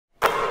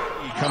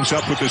He comes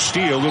up with the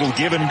steal, little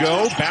give and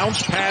go,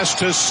 bounce pass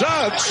to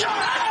Suggs.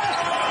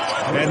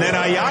 And then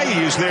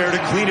Ayayi is there to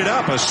clean it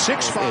up. A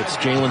 6-5. It's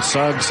Jalen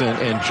Suggs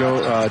and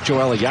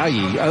Joel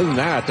Ayayi. Other than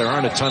that, there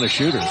aren't a ton of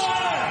shooters.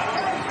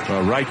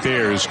 Right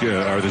there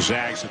are the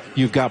Zags.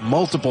 You've got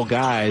multiple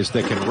guys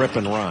that can rip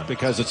and run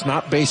because it's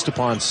not based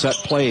upon set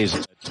plays.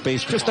 It's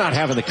based just not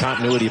having the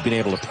continuity of being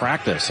able to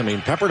practice. I mean,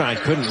 Pepperdine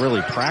couldn't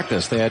really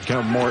practice. They had kind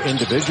of more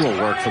individual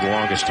work for the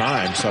longest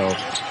time. So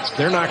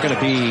they're not going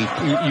to be,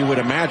 you would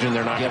imagine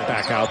they're not get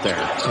back out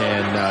there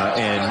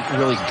and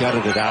really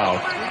gutted it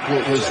out.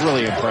 It was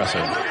really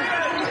impressive.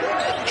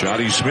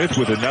 Johnny Smith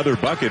with another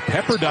bucket.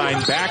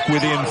 Pepperdine back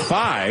within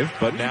 5,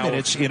 but now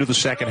it's into the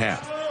second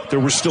half. There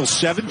were still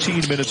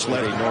 17 minutes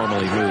left. They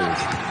normally move.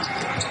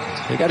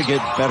 They got to get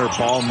better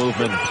ball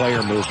movement and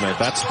player movement.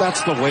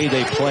 That's the way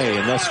they play,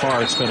 and thus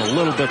far it's been a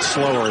little bit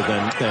slower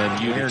than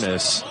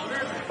awareness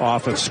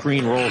off of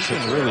screen rolls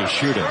and really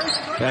shoot it.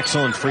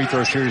 Excellent free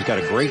throw shooter. He's got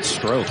a great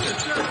stroke.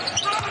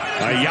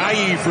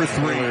 Ayayi for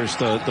 3. Baylor's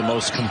the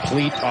most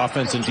complete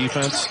offense and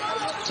defense.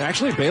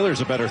 Actually, Baylor's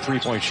a better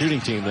three-point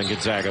shooting team than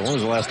Gonzaga. When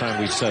was the last time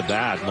we've said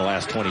that in the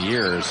last 20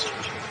 years?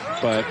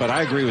 But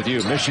I agree with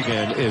you.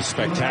 Michigan is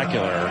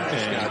spectacular.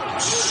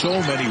 And so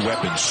many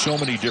weapons, so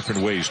many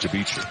different ways to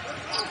beat you.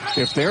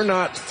 If they're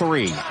not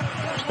 3,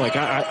 like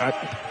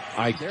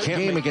I can't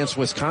game against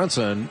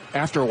Wisconsin.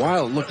 After a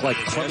while, it looked like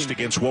test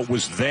against what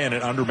was then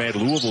an undermanned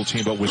Louisville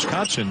team, but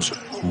Wisconsin's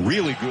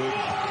really good.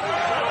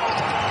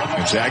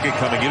 Gonzaga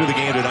coming into the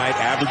game tonight,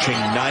 averaging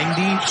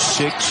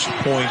 96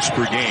 points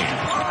per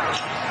game.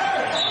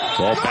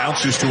 Ball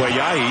bounces to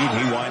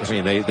Ayayi. He winds.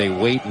 I mean, they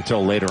wait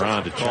until later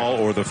on to call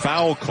or the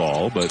foul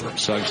call, but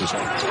Suggs is.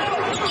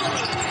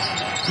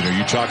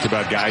 You talked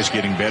about guys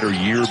getting better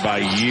year by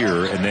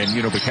year, and then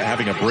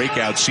having a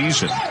breakout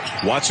season.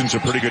 Watson's a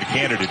pretty good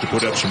candidate to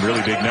put up some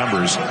really big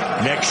numbers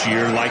next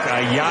year, like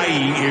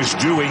Ayayi is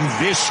doing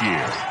this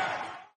year.